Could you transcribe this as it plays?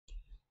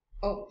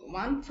Oh,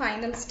 one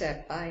final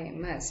step I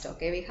missed.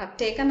 Okay, we have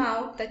taken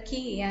out the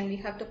key and we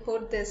have to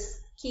put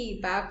this key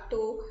back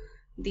to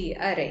the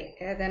array.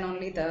 Then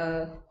only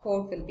the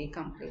code will be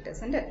complete,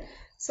 isn't it?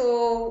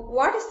 So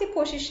what is the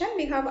position?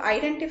 We have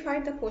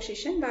identified the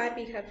position where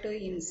we have to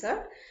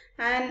insert,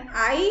 and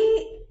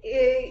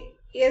I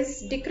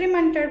is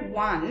decremented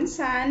once,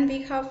 and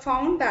we have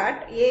found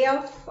that a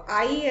of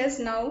I is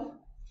now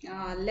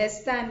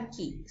less than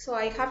key. So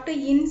I have to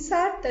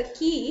insert the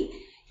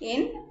key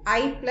in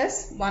I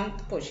plus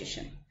 1th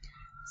position.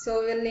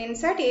 So we'll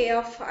insert a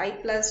of I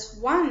plus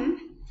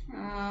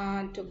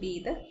 1 to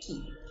be the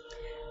key.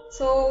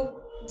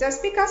 So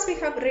just because we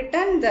have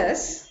written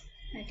this,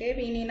 okay,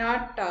 we need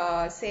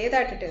not say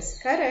that it is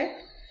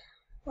correct.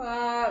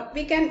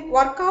 We can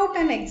work out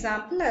an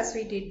example as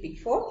we did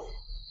before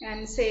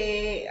and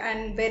say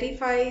and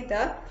verify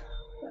the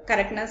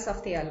correctness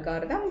of the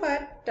algorithm,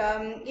 but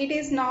it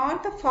is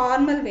not the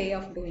formal way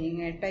of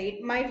doing it.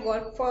 It might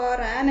work for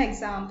an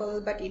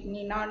example, but it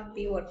may not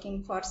be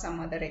working for some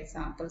other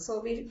example.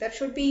 So there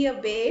should be a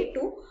way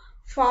to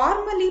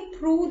formally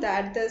prove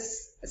that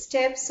these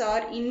steps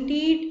are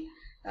indeed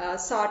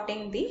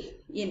sorting the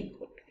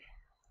input.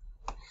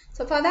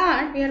 So for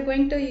that, we are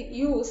going to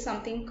use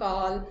something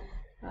called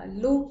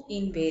loop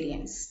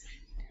invariance,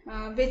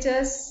 which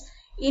is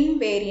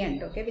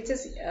invariant, okay, which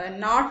is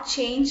not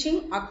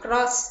changing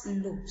across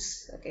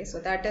loops. Okay, so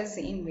that is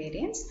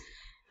invariance,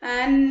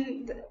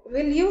 and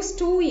we'll use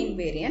two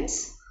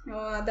invariants.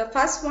 The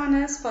first one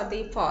is for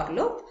the for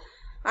loop.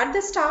 At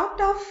the start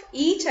of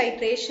each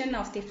iteration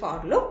of the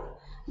for loop,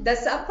 the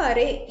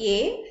subarray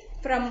A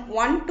from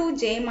 1 to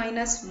j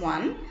minus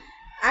 1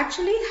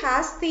 actually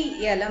has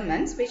the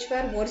elements which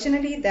were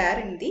originally there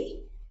in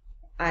the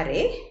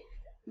array,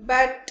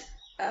 but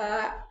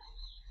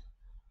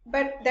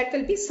that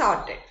will be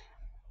sorted.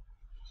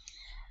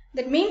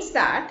 That means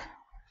that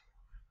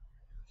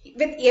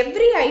with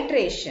every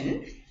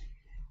iteration,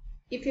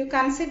 if you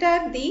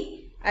consider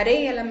the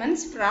array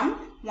elements from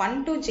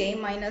 1 to j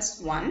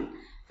minus 1,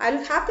 I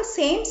will have the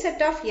same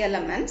set of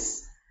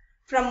elements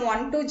from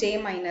 1 to j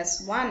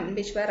minus 1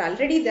 which were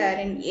already there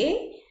in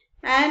A,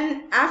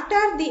 and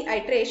after the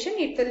iteration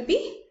it will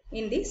be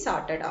in the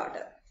sorted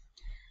order.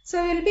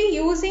 So we will be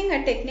using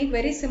a technique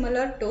very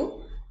similar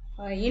to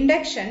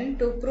induction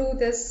to prove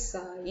this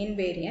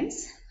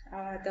invariance.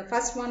 The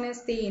first one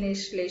is the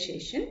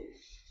initialization,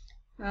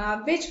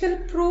 which will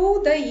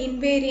prove the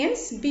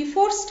invariance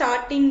before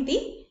starting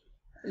the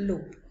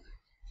loop.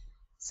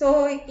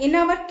 So in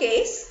our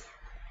case,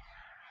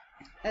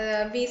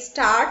 we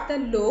start the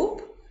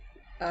loop,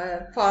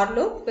 for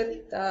loop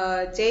with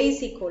j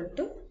is equal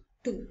to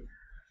 2.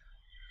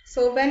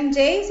 So when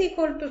j is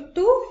equal to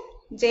 2,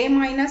 j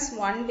minus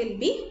 1 will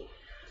be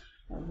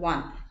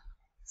 1.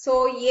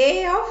 So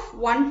a of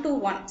 1 to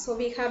 1. So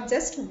we have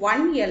just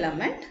one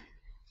element,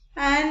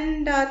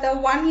 and the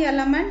one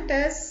element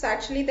is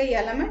actually the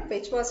element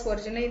which was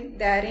originally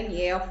there in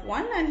a of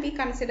 1, and we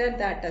consider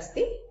that as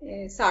the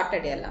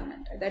sorted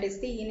element. That is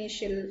the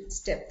initial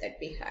step that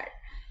we had.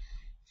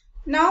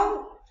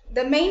 Now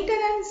the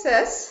maintenance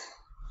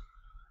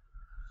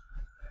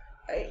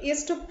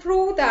is to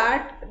prove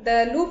that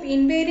the loop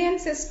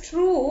invariance is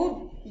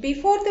true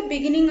before the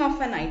beginning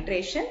of an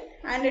iteration,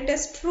 and it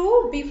is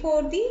true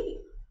before the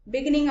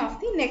beginning of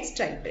the next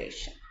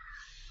iteration.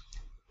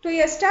 To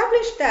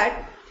establish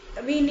that,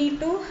 we need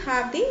to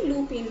have the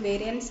loop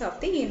invariance of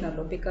the inner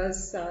loop,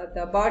 because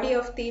the body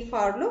of the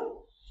for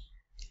loop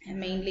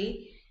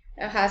mainly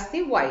has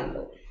the while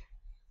loop.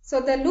 So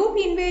the loop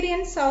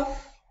invariance of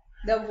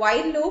the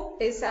while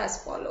loop is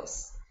as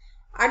follows.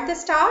 At the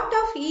start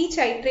of each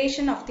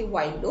iteration of the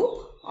while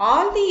loop,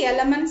 all the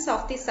elements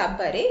of the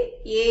subarray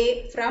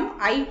A from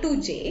I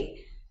to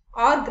j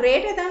are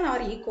greater than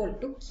or equal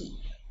to key.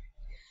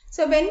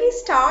 So when we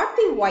start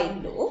the while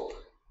loop,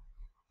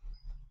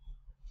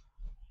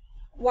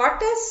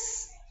 what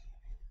is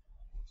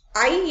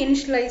I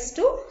initialized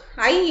to?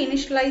 I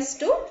initialized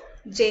to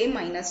j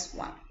minus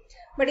 1.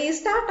 But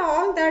is that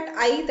all that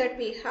I that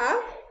we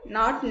have?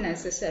 Not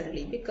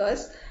necessarily,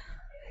 because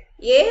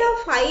A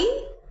of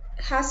I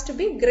has to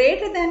be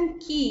greater than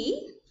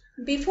key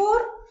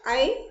before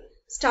I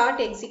start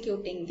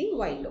executing the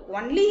while loop.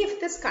 Only if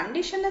this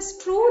condition is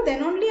true,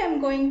 then only I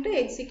am going to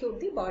execute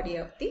the body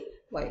of the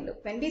while loop.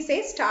 When we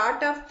say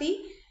start of the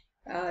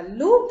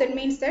loop, that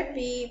means that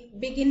we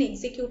begin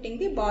executing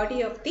the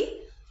body of the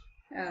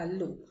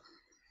loop.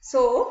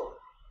 So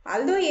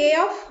although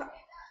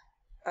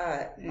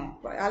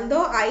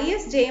although I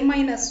is j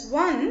minus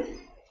 1,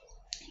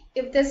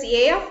 if this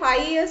A of I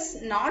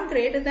is not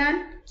greater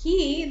than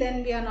key,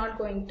 then we are not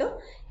going to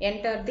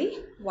enter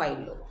the while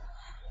loop.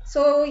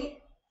 So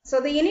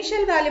the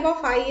initial value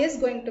of I is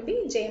going to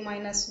be j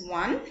minus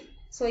 1.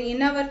 So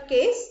in our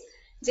case,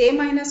 j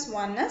minus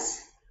 1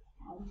 is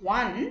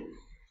 1.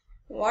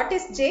 What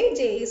is j?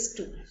 J is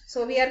 2.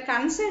 So we are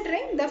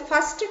considering the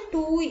first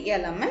two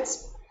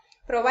elements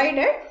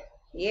provided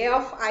A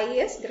of I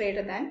is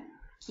greater than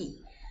key.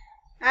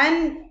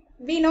 And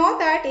we know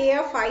that a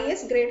of I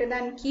is greater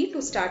than key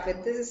to start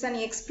with. This is an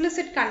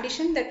explicit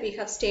condition that we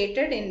have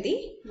stated in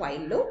the while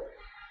loop.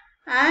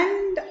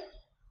 And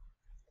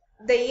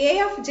the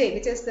a of j,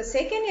 which is the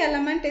second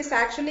element, is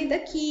actually the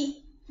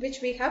key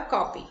which we have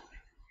copied.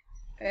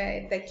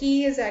 The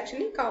key is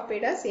actually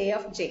copied as a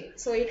of j.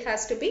 So it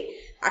has to be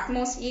at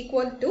most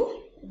equal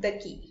to the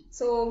key.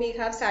 So we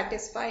have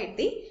satisfied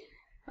the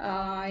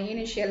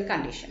initial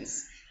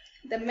conditions.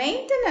 The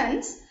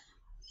maintenance,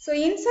 so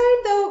inside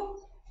the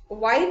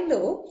while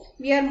loop,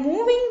 we are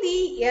moving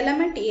the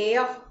element a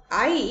of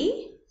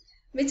I,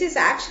 which is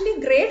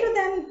actually greater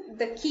than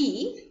the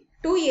key,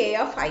 to a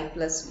of I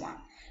plus 1.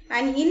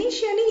 And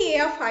initially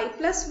a of I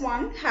plus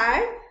 1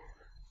 had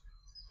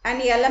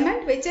an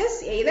element which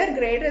is either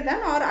greater than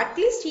or at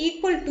least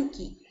equal to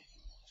key.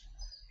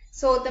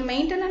 So the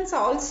maintenance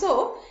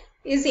also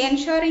is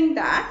ensuring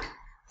that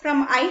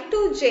from I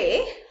to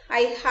j, I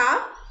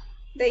have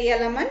the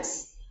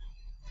elements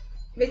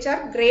which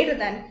are greater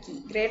than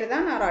key, greater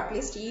than or at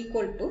least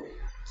equal to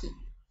key.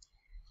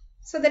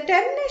 So the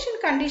termination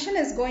condition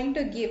is going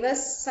to give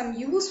us some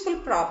useful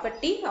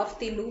property of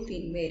the loop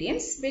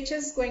invariance, which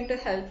is going to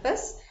help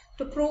us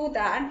to prove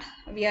that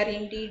we are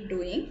indeed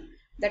doing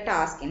the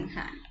task in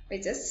hand,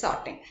 which is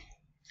sorting.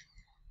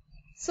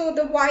 So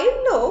the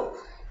while loop,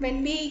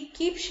 when we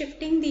keep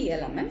shifting the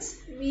elements,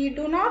 we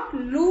do not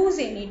lose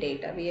any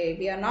data.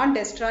 We are not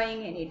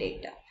destroying any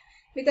data,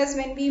 because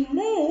when we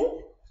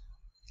move,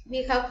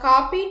 we have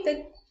copied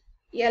the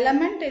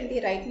element in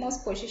the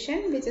rightmost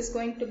position, which is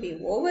going to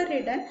be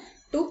overridden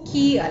to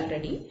key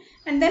already,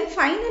 and then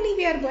finally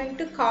we are going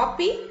to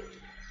copy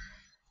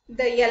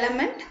the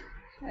element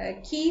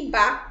key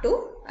back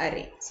to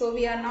array. So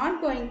we are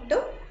not going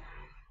to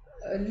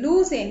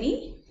lose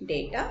any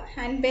data,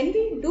 and when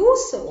we do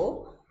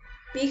so,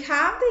 we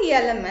have the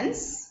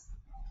elements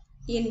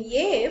in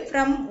A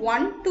from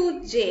 1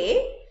 to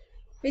j,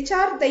 which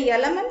are the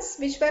elements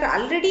which were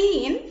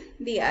already in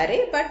the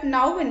array but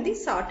now in the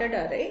sorted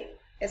array,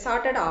 a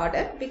sorted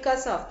order,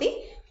 because of the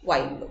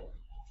while loop.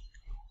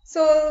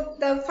 So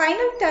the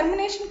final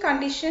termination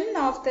condition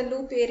of the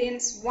loop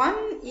variance 1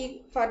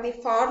 for the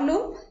for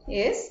loop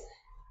is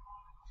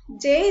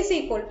j is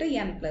equal to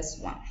n plus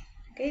 1.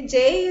 Okay,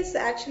 j is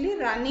actually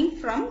running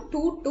from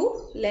 2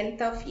 to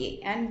length of a.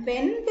 And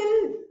when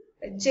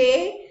will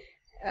j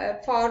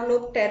for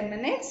loop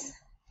terminates?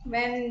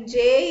 When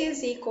j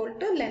is equal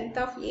to length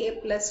of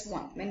a plus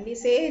 1. When we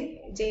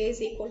say j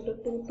is equal to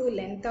 2 to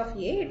length of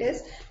a, it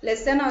is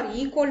less than or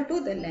equal to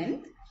the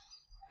length.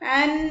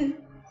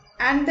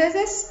 And this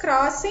is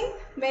crossing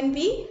when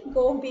we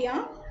go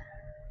beyond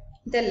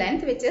the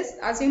length, which is,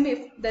 assume if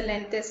the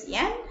length is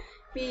n,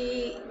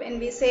 when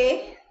we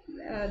say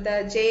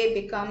when j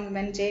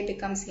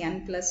becomes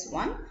n plus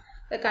 1,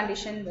 the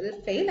condition will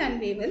fail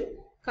and we will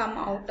come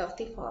out of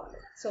the for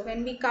loop. So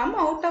when we come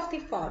out of the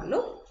for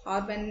loop,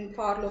 or when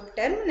for loop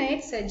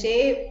terminates,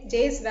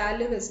 j's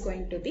value is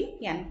going to be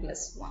n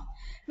plus 1.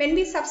 When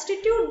we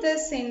substitute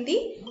this in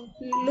the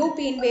loop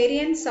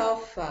invariance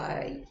of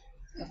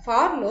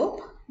for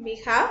loop, we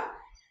have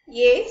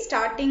a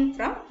starting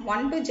from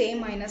 1 to j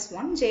minus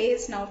 1. J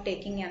is now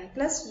taking n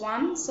plus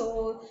 1.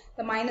 So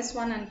the minus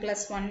 1 and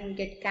plus 1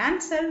 get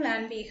cancelled,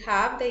 and we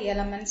have the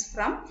elements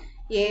from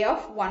a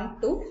of 1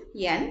 to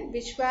n,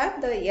 which were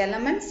the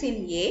elements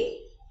in a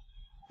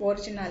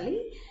originally.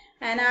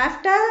 And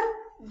after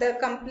the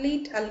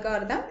complete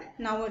algorithm,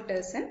 now it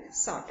is in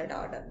sorted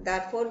order.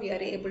 Therefore, we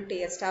are able to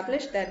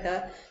establish that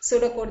the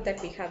pseudocode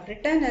that we have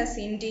written is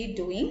indeed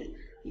doing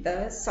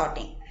the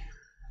sorting.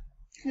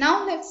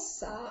 Now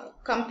let's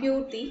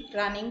compute the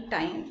running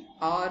time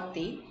or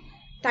the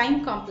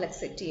time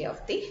complexity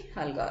of the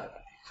algorithm.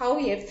 How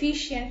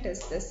efficient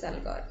is this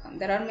algorithm?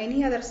 There are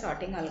many other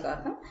sorting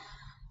algorithms.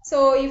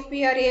 So if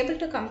we are able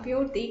to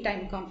compute the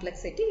time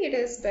complexity,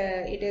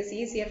 it is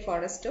easier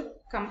for us to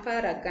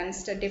compare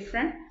against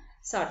different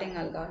sorting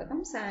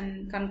algorithms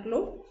and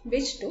conclude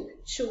which to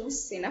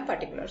choose in a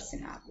particular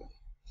scenario.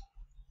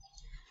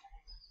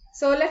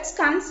 So let's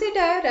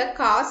consider a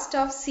cost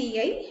of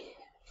Ci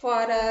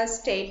for a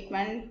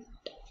statement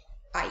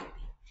I.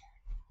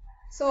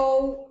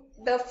 So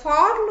the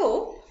for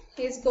loop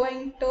is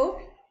going to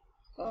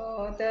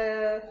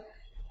the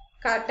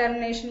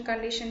termination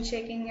condition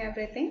checking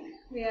everything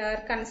we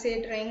are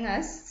considering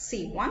as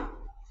C1,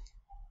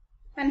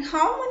 and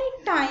how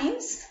many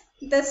times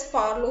this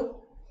for loop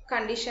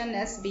condition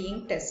is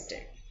being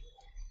tested.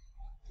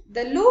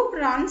 The loop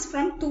runs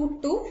from 2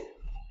 to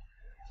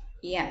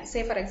n.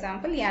 Say for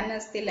example, n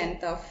is the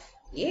length of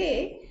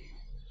a.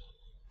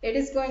 It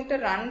is going to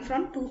run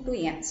from 2 to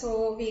n.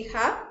 So we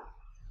have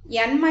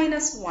n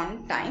minus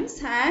 1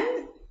 times,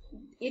 and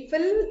it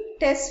will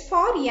test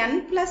for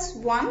n plus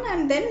 1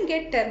 and then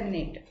get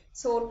terminated.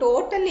 So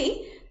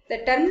totally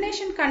the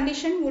termination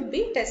condition would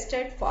be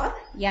tested for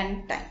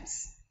n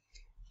times.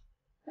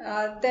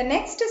 The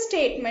next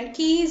statement,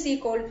 key is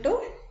equal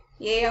to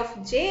a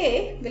of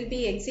j, will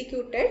be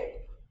executed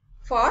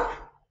for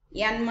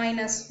n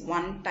minus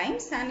 1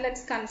 times, and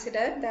let's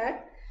consider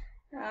that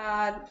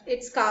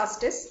its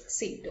cost is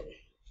C2.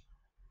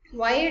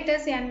 Why it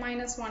is n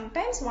minus 1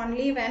 times?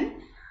 Only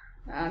when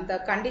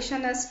the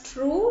condition is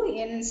true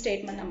in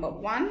statement number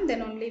 1,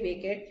 then only we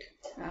get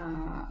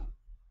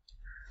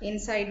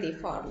inside the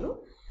for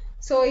loop.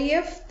 So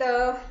if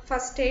the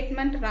first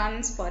statement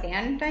runs for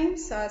n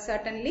times,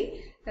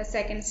 certainly the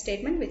second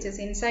statement, which is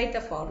inside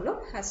the for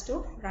loop, has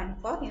to run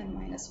for n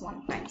minus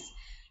 1 times.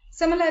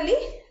 Similarly,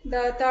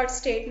 the third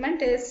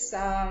statement is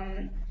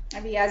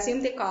we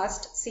assume the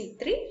cost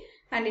C3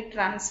 and it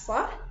runs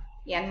for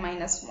n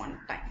minus 1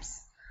 times.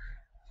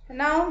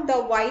 Now the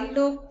while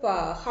loop,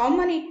 how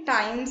many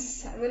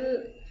times,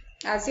 will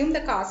assume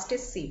the cost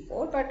is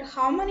C4, but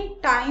how many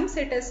times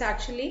it is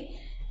actually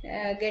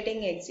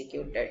getting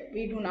executed,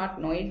 we do not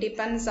know. It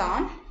depends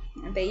on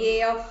the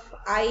a of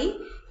I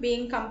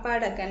being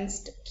compared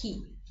against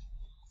key.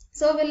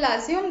 So we'll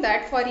assume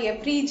that for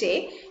every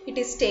j it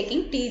is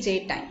taking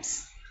tj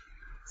times.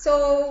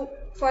 So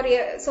for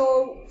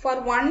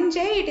one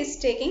j it is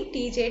taking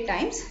tj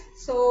times.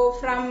 So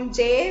from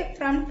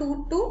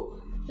 2 to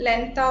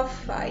length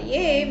of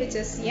a, which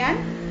is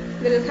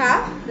n, will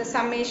have the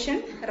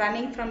summation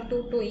running from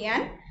 2 to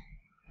n,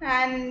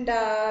 and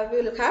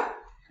we will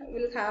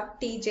have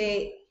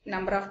tj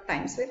number of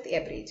times with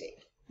every j.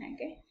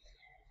 Okay,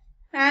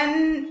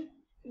 and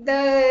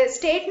the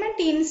statement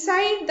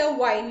inside the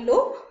while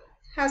loop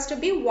has to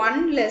be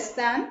 1 less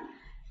than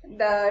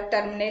the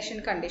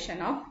termination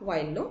condition of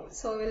while loop.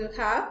 So we will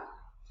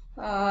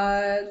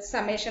have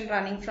summation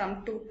running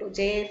from 2 to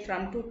j,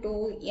 from 2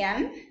 to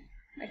n,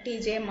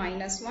 tj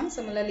minus 1.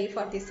 Similarly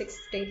for the sixth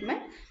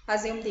statement,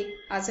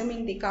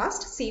 assuming the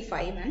cost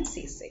C5 and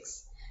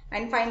C6.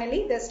 And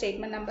finally the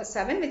statement number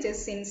 7, which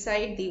is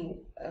inside the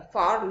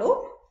for loop,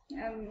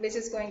 which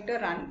is going to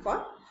run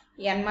for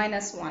n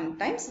minus 1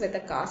 times with the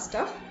cost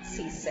of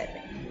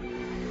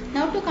C7.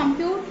 Now to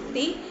compute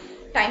the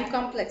time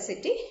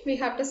complexity, we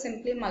have to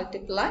simply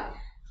multiply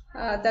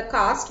the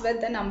cost with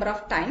the number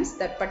of times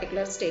that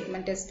particular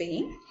statement is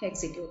being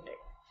executed.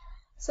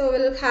 So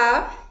we'll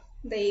have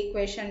the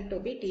equation to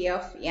be T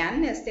of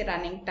n is the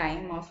running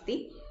time of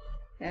the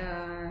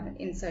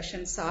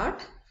insertion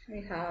sort.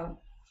 We have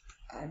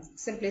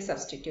simply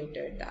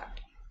substituted that.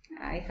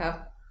 I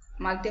have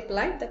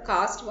multiplied the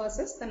cost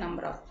versus the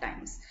number of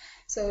times.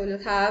 So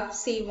we'll have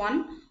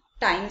C1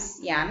 times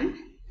n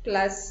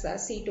plus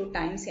C2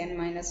 times n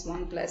minus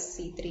 1 plus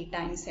C3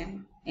 times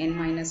n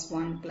minus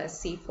 1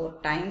 plus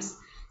C4 times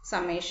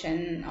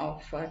summation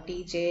of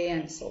tj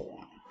and so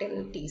on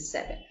till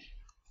T7.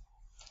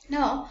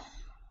 Now,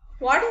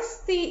 what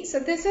is the, so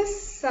this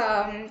is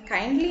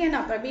kindly and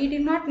upper, we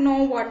did not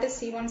know what is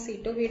C1,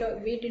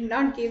 C2, we did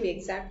not give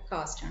exact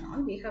cost and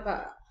all, we have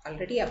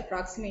already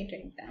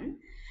approximated them,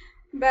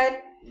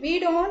 but we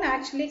don't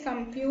actually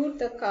compute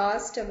the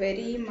cost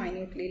very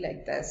minutely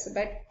like this,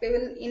 but we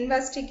will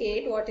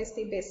investigate what is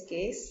the best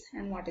case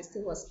and what is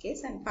the worst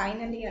case and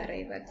finally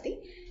arrive at the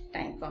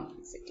time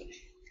complexity.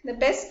 The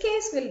best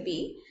case will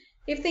be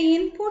if the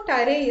input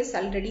array is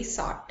already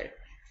sorted.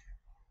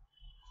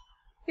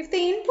 If the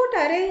input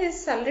array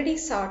is already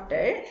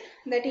sorted,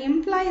 that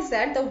implies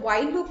that the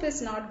while loop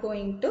is not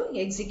going to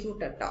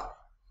execute at all.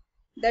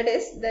 That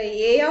is, the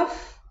a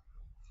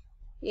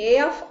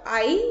of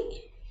I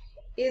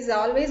is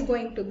always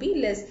going to be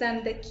less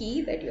than the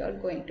key that you are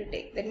going to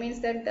take. That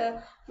means that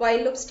the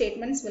while loop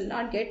statements will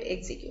not get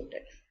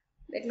executed.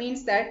 That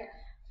means that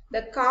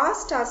the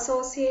cost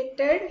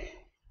associated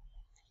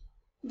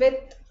with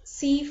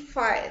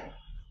C5,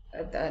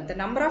 the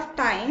number of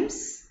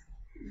times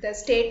the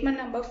statement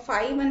number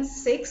 5 and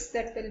 6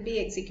 that will be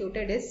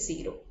executed is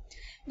 0.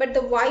 But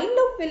the while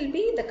loop will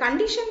be, the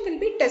condition will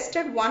be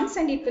tested once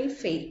and it will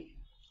fail.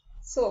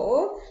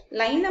 So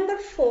line number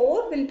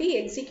 4 will be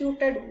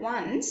executed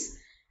once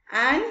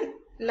and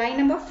line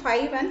number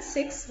 5 and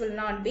 6 will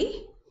not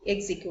be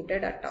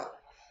executed at all.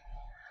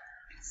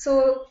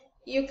 So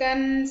you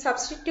can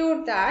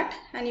substitute that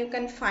and you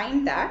can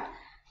find that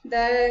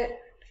the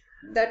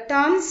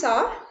terms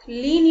are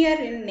linear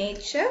in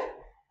nature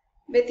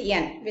with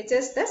n, which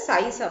is the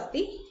size of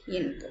the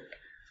input.